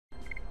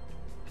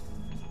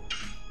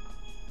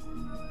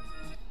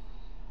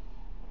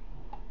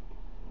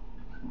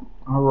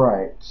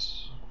Alright.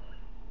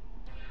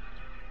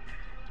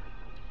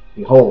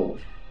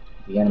 Behold,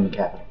 the enemy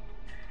capital.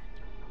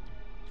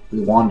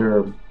 We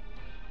wander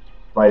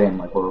right in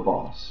like we're a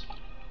boss.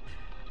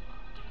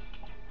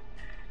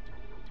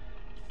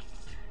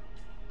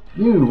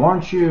 You,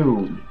 aren't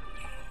you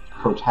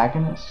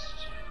protagonist?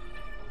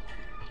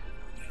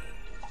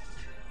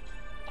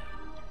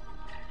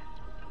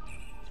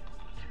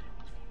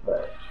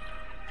 Right.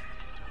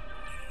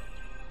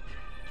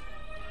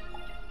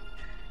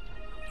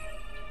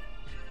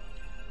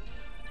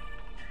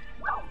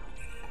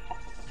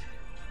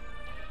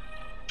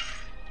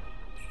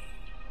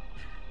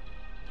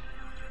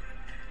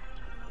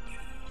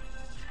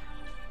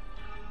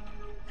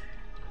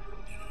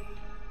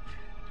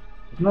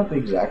 Isn't that the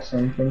exact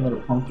same thing that a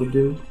punk would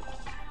do?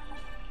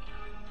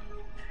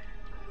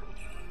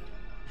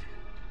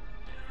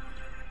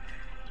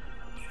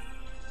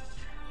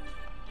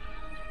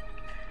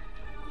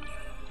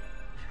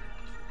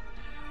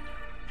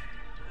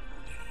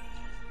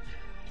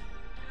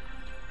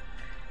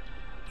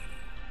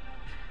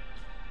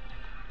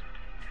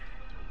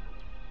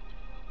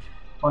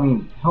 I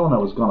mean, Helena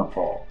was gonna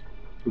fall.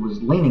 It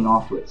was leaning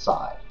off to its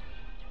side.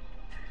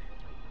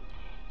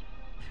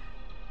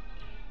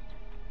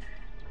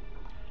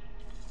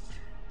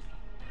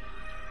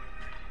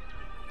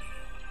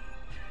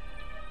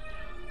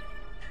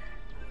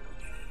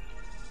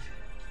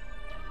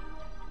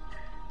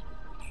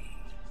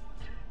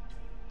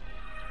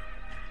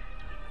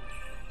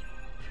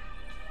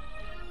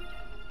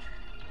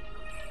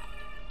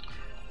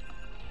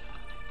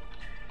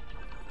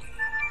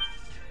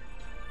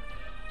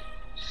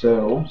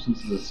 So,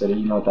 since it's a city,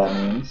 you know what that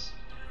means.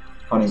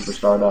 Hunting for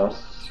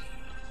Stardust,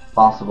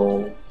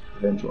 possible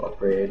eventual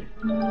upgrade.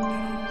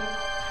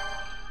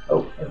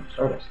 Oh, hey,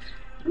 Stardust.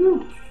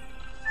 Woo.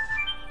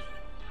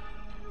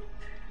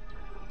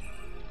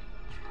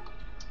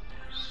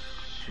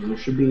 So there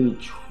should be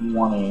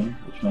 20,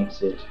 which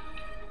makes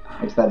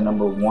that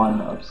number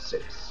 1 of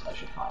 6 I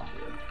should find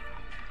here.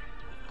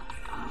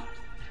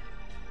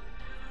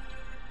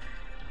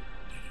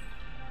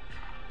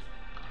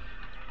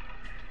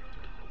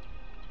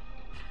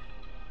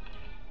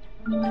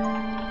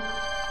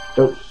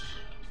 Dose.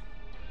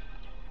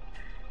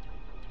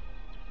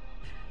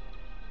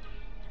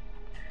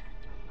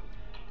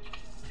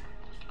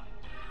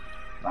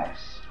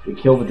 Nice. We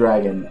kill the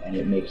dragon and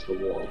it makes the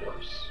war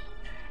worse.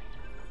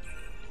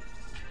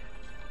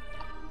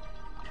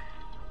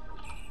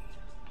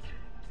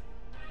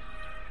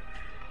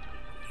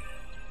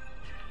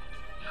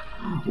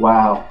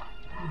 Wow.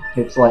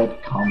 It's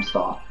like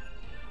Comstock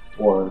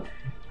or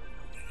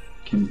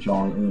Kim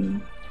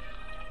Jong-un.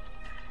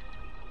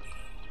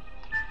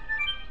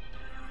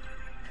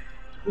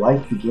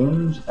 Life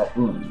begins at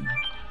Un.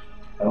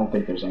 I don't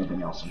think there's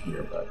anything else in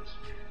here, but...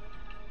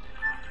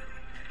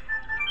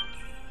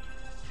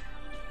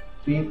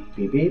 Beep,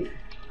 beep, beep.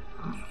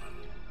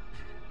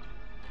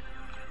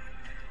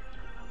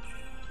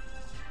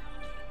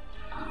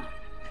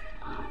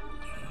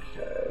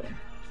 Okay.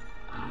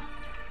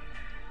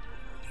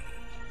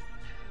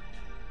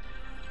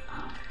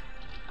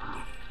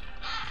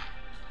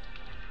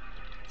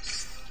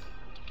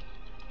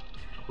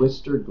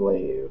 Twister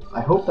Glaive.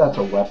 I hope that's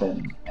a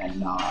weapon and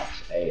not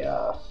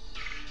a,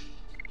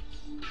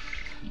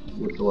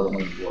 what's the word I'm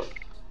looking for?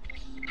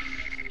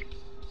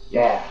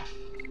 Yeah.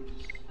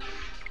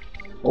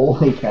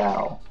 Holy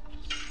cow.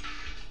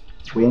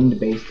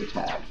 Wind-based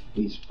attack.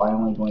 He's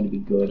finally going to be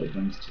good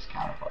against his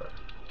counterpart.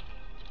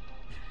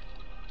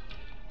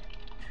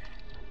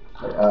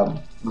 Sorry, I was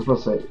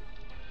supposed to say,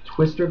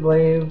 Twister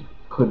Glaive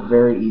could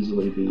very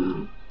easily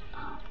be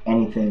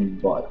anything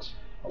but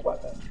a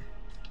weapon.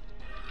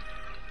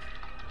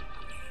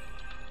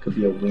 Could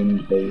be a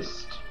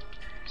wind-based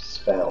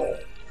spell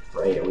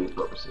for AoE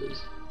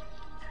purposes.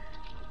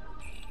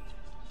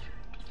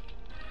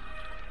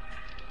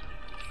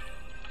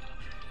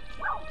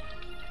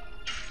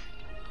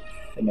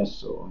 I guess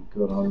so.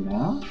 Good on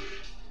now.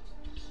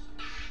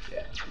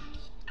 Yeah.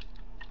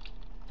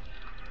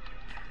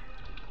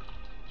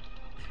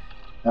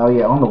 Oh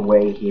yeah, on the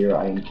way here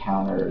I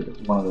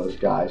encountered one of those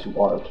guys who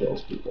auto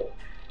kills people.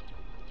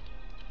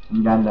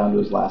 And got him down to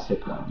his last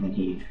hit point and then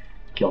he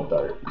killed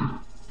Dart.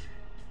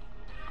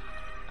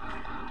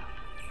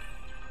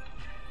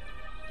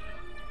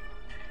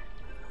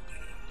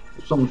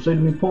 Someone say to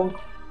me, punk?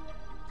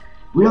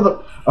 We are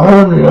the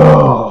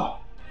Anya!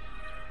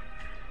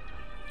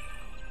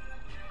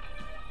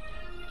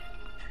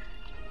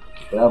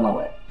 Get out of my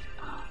way.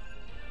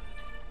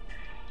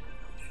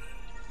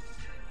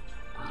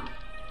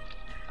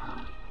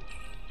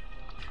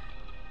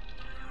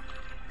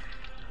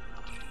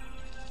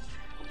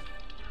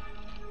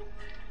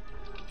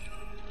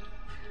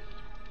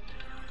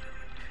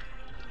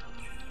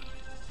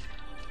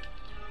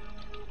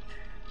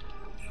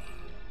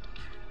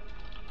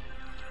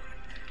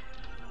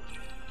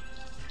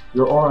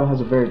 Your aura has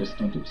a very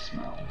distinctive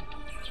smell.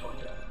 That's what I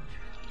gather.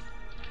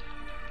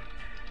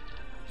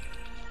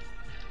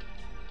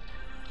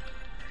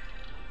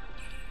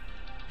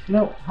 You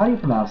know, how do you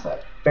pronounce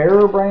that?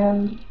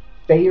 Fairbrand?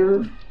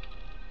 Fair?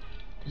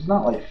 It's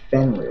not like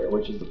Fenrir,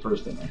 which is the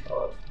first thing I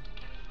thought.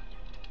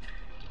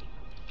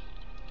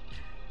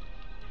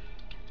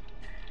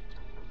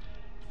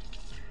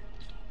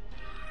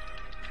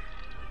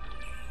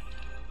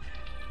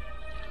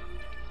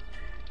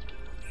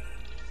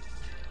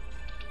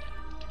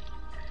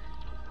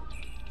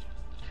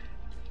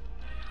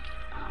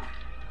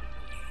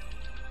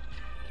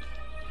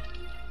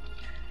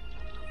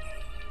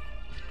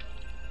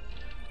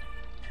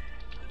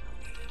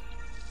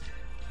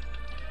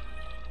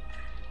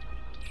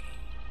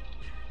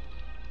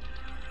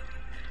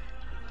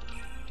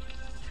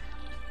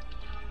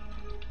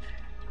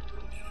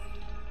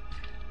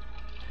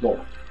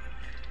 Well,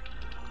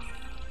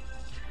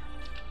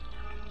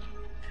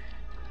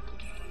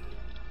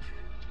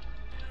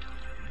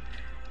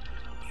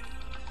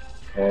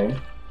 okay.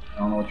 I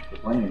don't know what you're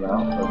complaining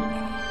about, but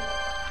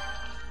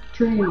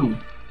tree.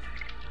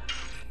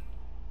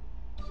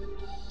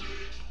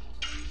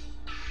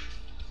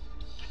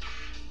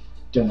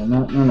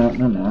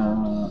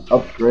 Da-na-na-na-na-na.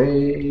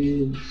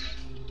 Upgrades.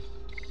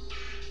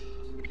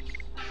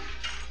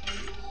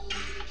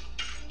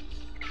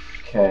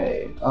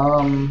 Okay.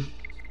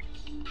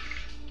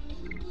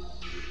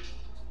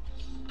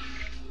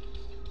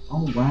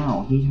 Oh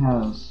wow, he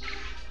has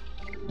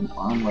an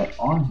armlet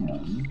on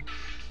him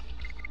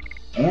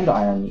and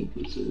iron knee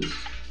pieces.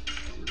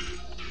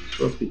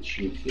 So let's be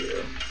cheap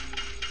here.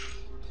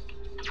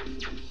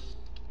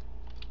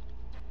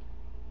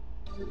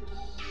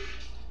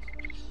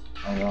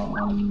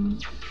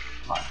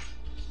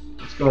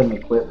 Let's go ahead and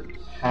equip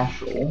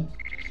Hashel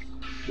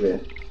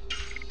with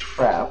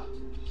crap.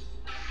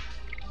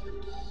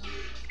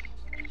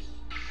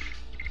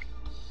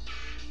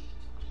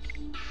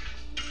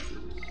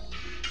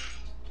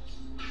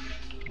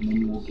 And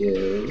then we'll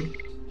give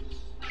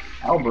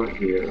Albert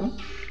here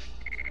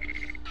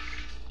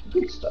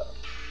good stuff.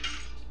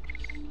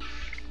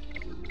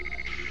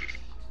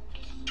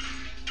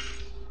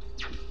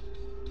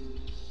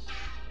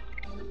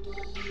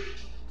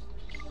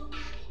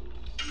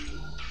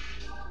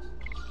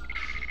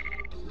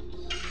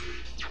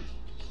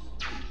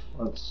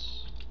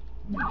 Let's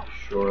make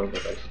sure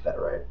that I did that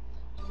right.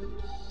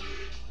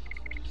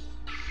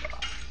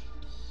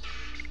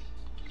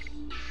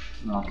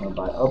 I'm not going to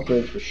buy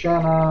upgrades for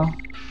Shanna.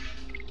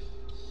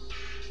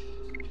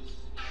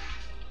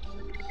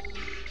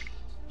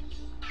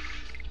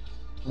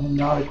 And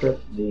not equip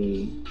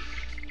the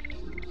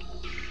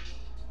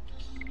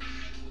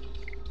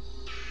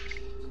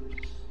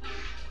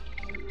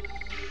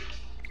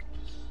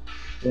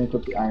Then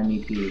equip the iron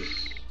knee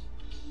piece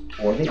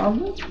or the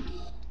armlet.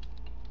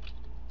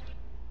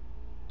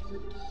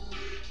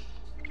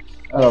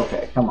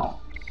 Okay, come on.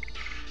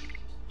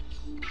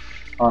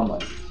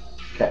 Armlet.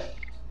 Okay.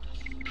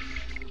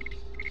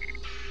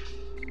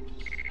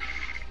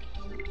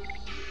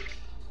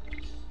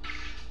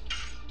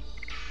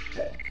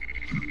 Okay.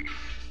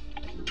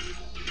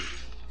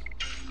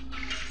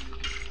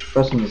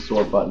 Pressing the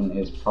sword button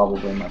is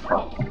probably my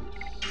problem.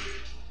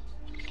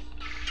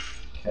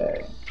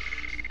 Okay.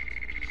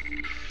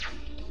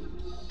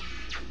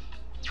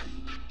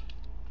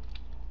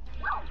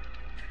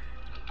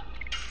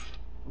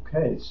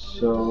 Okay,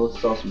 so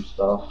let's sell some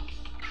stuff.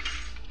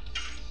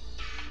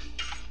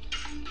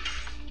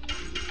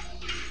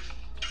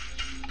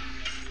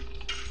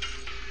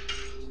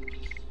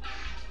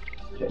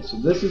 Okay, so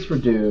this is for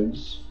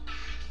dudes,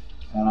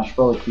 and I should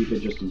probably keep it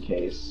just in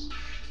case.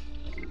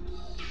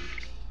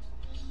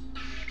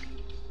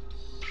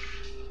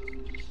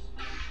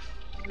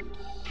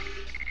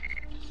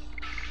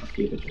 I'll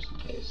keep it just in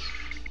case.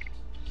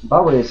 I'm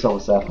about ready to sell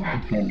the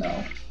sapphire pin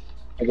though.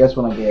 I guess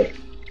when I get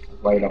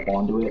right up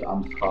onto it,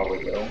 I'm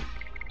probably will.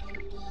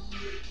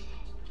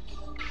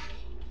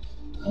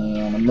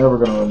 And I'm never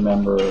going to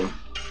remember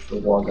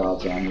the War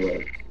God's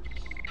Amulet.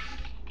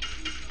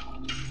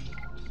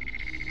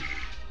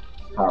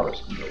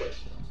 Powers can go away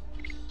too.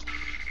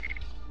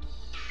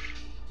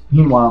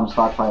 Meanwhile, I'm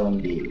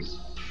stockpiling these.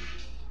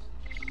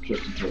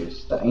 Just in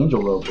case. The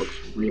Angel Robe looks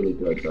really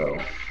good though.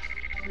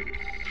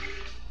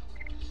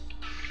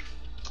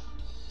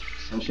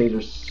 Sunshades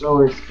are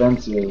so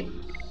expensive.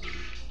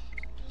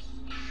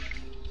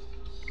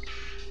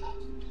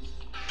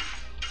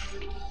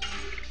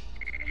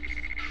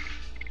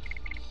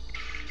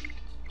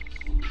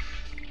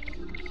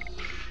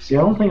 See, I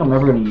don't think I'm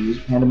ever going to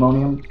use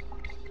Pandemonium,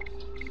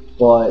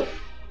 but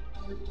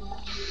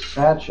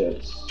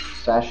sachets,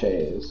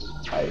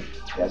 I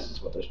guess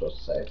is what they're supposed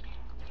to say,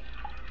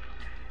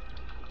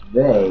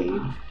 they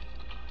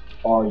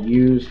are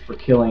used for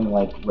killing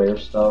like rare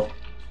stuff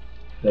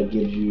that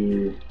gives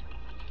you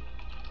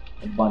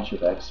a bunch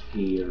of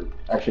XP, or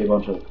actually a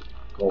bunch of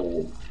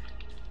gold.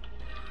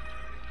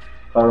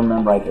 If I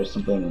remember right, there's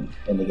something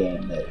in the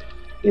game that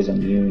is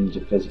immune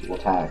to physical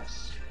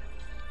attacks.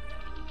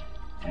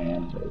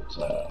 And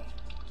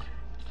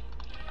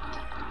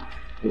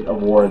it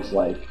awards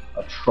like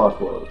a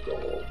truckload of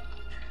gold.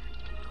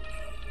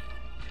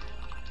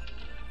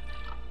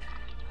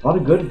 A lot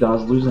of good it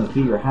does losing the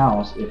key to your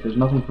house if there's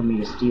nothing for me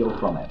to steal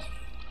from it.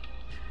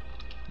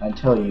 I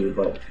tell you,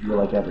 but you're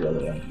like every other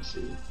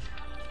NPC.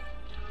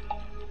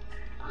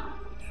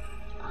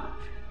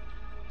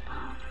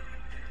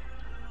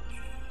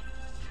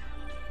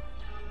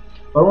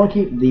 But I want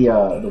to keep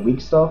the weak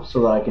stuff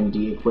so that I can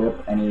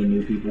de-equip any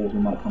new people who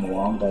might come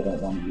along that I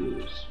don't want to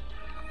use.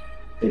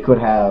 They could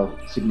have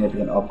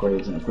significant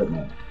upgrades and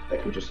equipment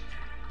that could just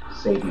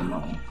save me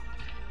money.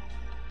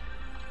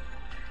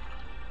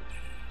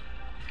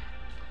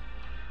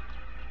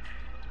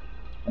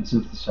 And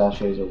since the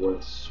sachets are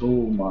worth so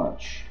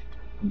much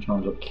in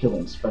terms of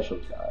killing special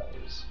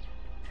guys,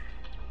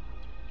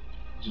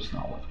 it's just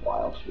not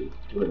worthwhile to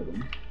get rid of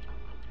them.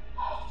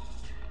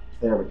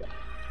 There we go.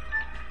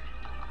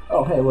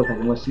 Oh, hey, look, I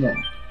can listen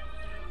in.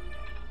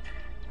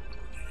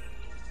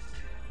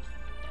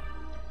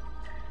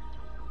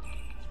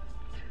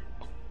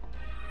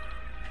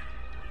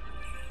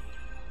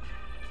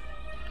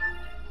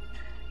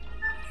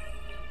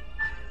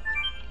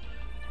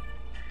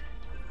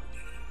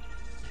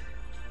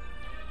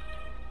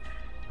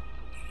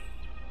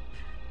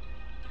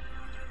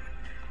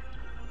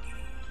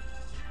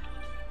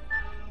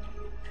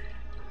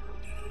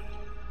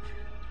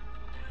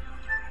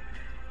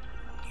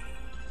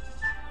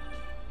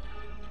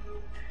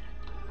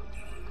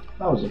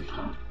 That was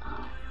interesting.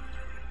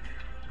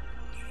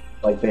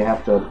 Like, they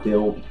have to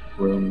build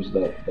rooms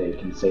that they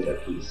can say their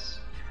piece.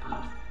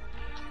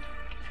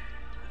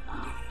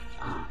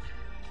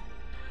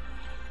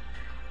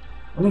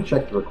 Let me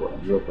check the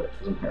recording real quick,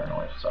 because I'm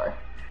paranoid. Sorry.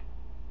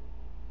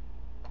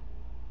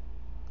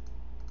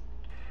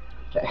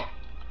 Okay.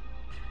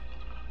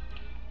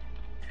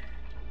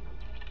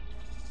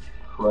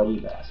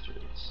 Cruddy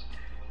bastards.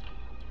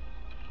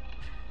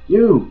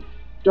 You!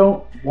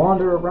 Don't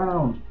wander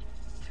around!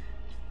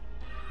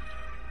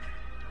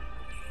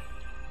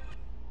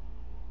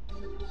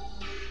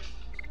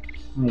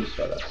 Let me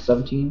start at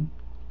 17.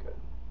 Good.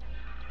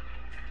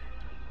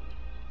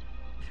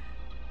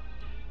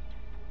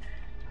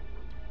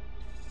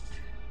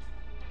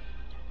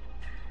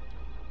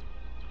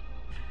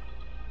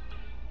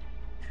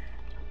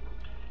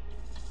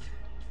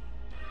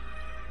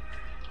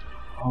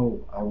 Oh,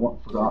 I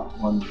forgot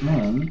one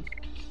thing.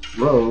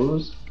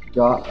 Rose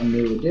got a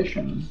new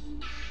addition.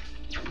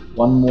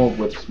 One more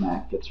whip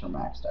smack gets her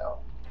maxed out.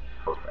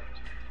 Perfect.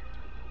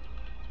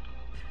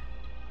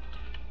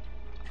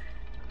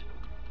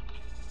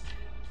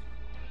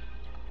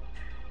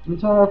 The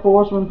entire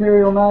force of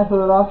Imperial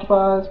Knighthood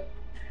occupies.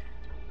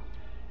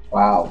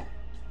 Wow.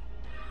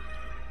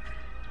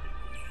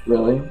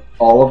 Really?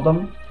 All of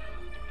them?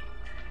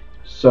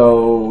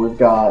 So we've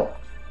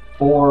got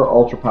 4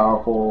 ultra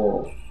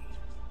powerful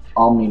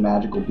omni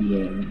magical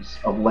beings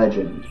of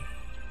legend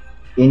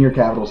in your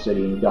capital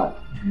city, and you've got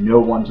no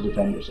one to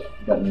defend yourself.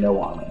 You've got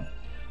no army.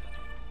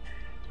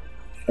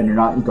 And you're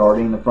not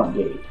guarding the front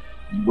gate.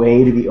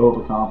 Way to be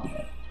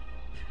overconfident.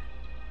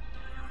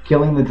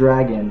 Killing the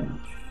dragon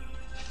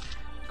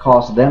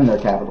cost them their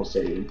capital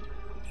city,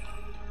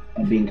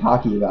 and being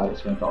cocky about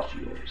it's going to cost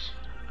you yours.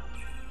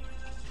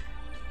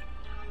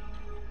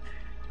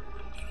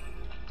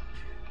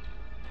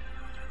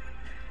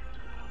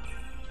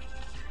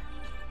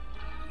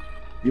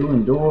 You'll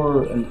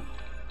endure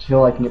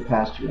until I can get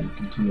past you and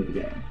continue the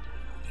game.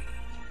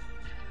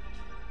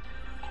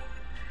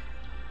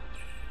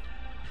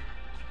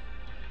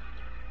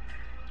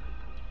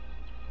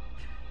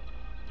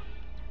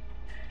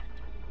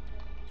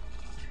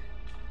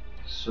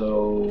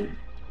 So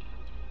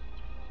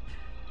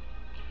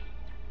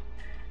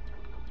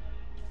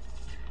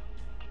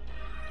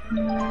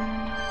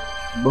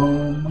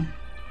boom.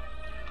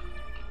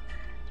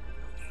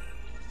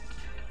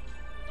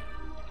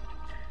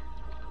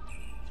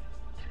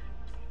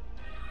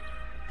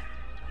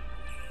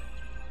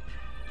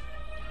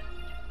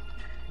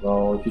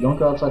 Well, if you don't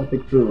go outside to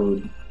pick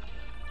food,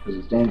 because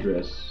it's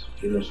dangerous,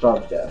 you're going to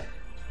starve to death.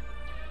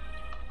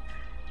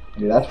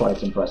 Maybe that's why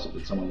it's impressive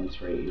that someone lives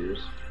for 8 years.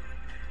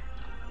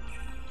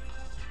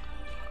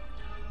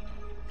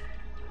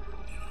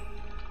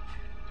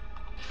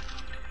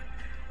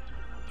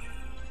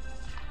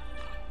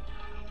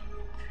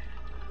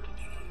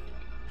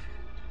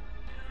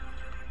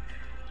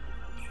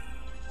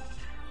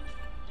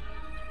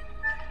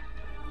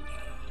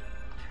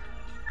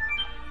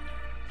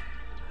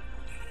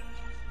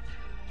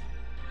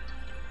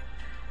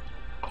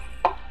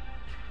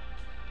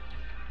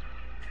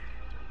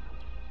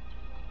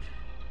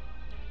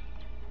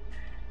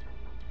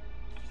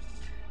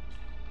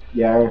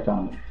 Yeah, I already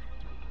found it.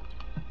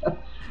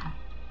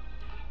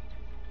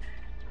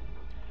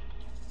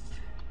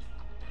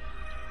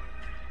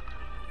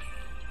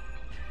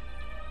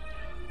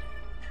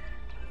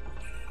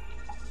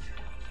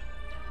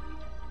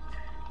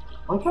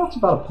 I like how it's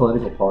about a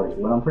political party,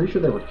 when I'm pretty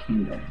sure they were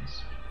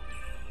kingdoms.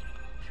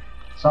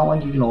 It's not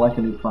like you can elect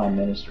a new prime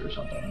minister or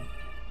something.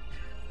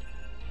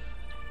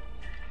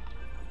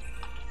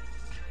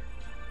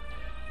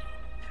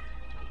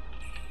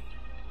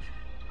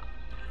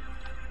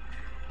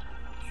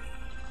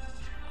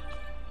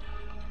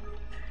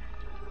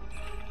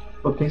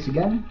 Bookcase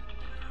again?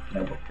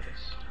 No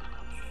bookcase.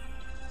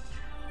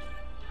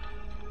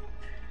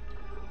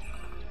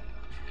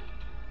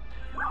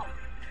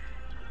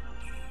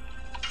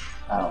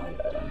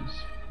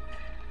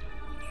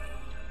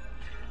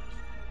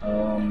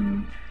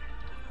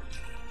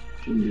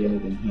 Shouldn't be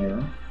anything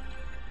here.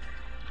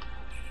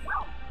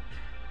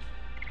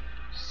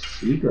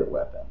 Secret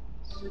weapons.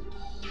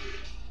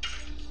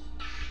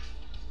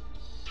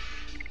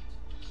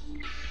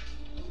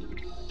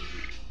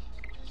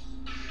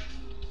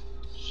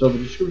 So the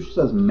description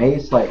says may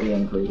slightly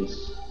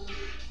increase,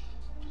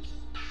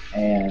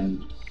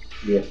 and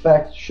the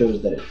effect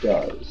shows that it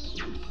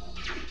does.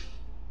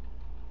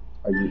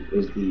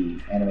 Is the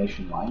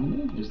animation lying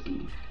to me? Is the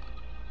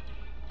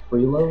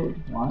preload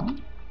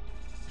lying?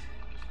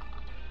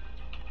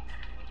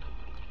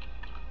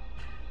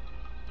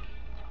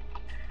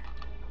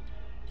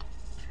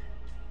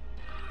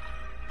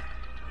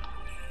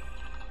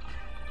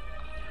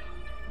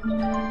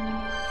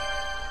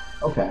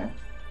 Okay.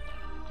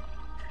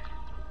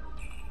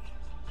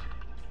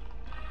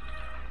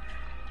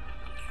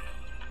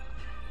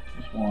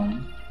 Just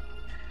one.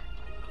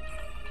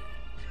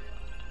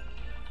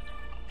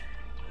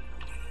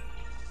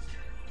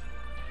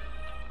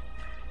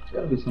 There's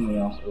gotta be something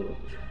else over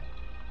here.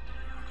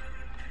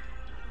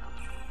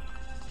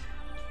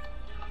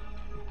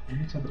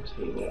 Let's have a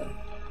table.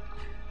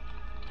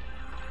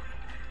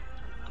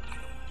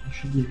 There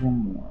should be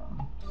one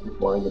more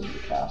before I get to the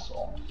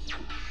castle.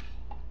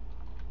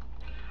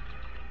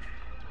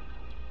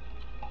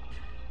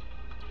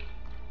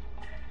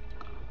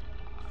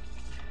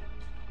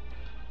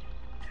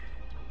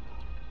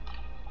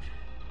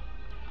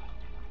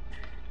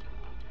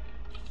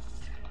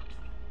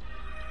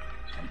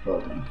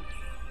 Program.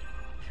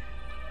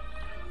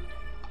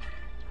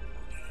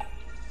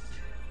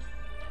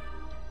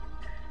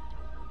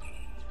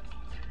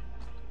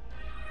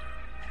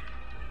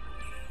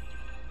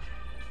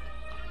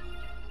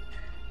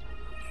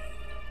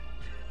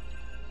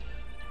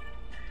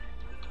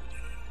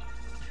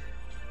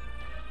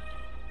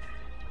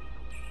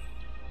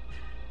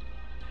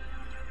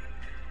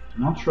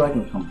 I'm not sure I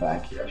can come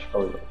back here. I should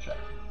probably double check.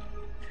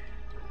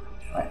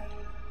 Alright.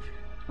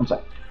 One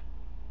sec.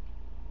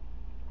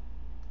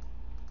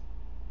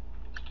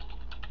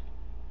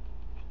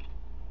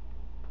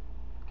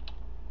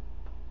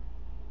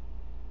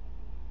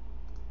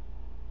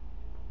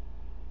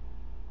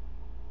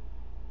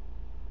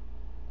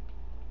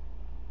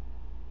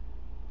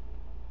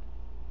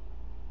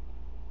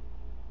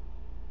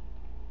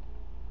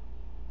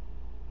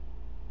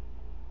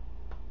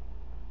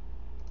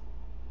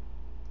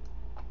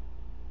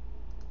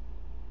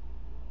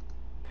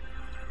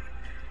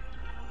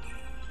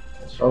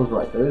 So I was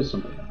right, there is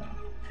something in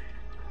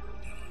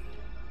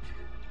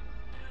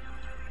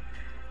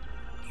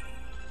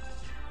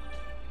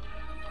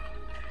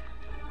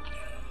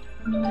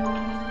there.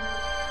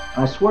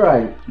 I swear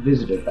I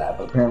visited that,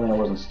 but apparently I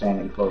wasn't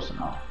standing close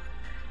enough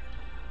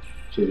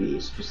to the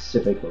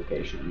specific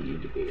location we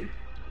need to be.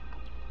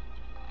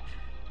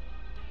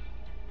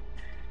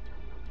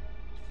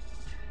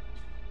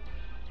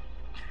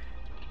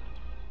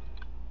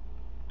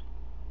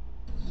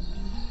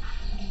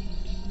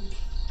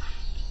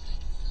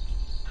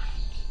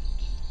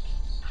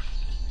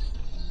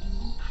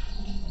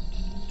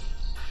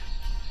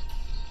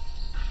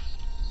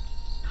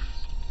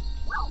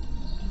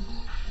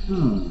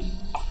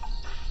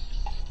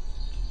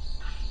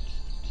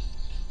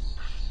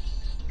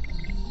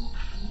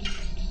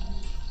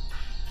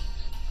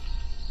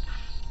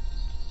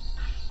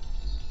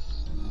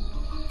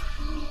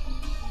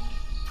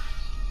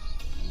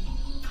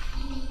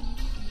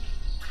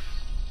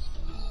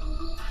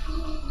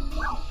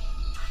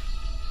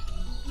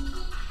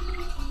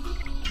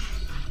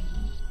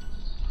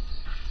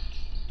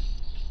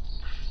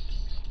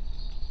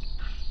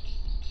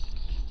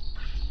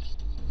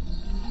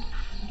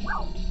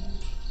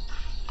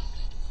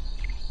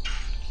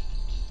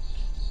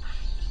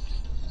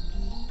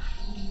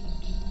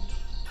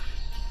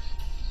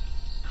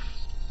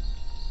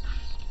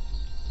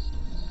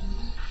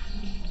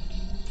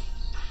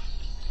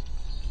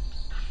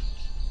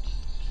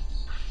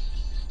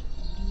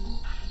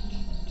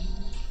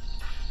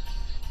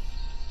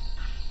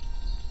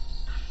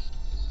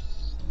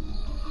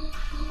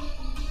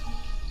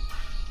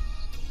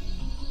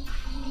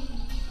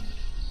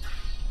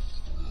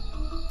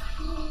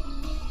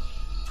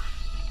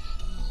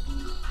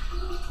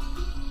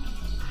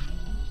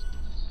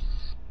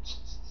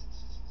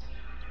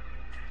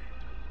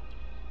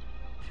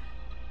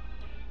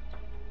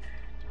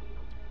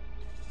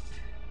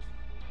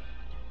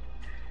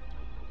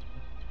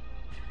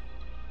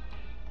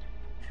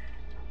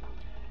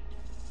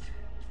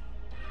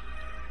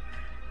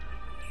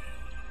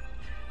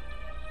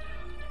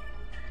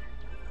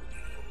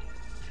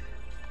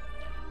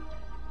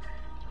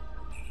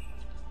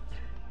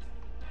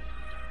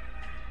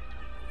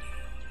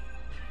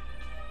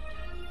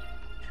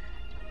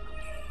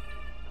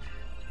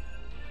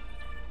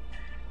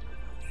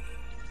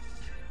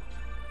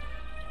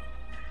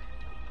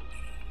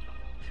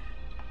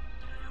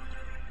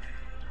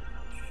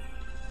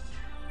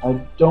 I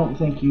don't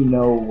think you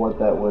know what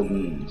that word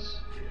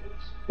means.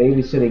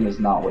 Babysitting is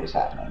not what is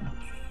happening.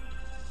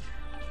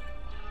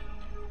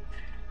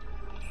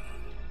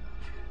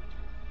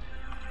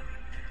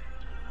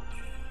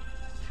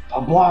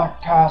 A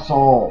black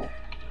castle!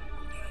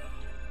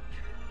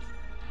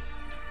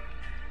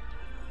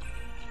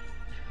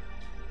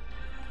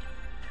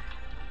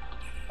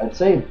 I'd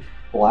say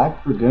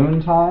Black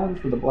Dragoon time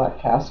for the Black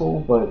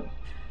Castle, but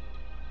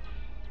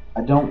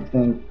I don't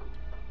think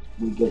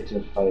we get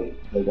to fight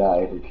the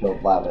guy who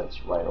killed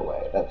Lavitz right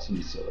away. That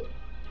seems silly.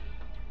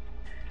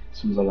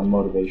 Seems like a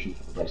motivation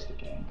for the rest of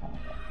the game kind of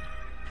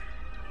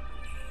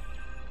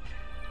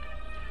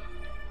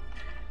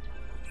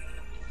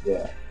thing.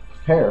 Yeah.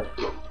 Prepare.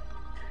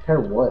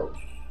 Prepare what?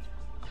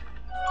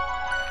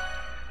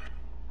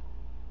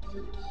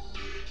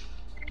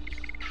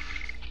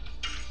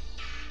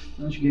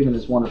 Once you gave him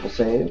this wonderful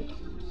save,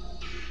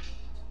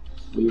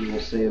 we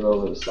will save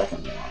over the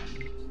second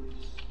one.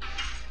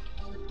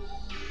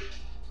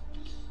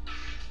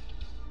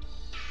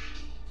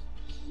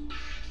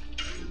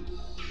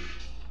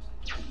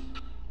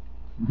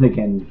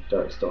 Again,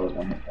 Dark still has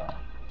one hit point.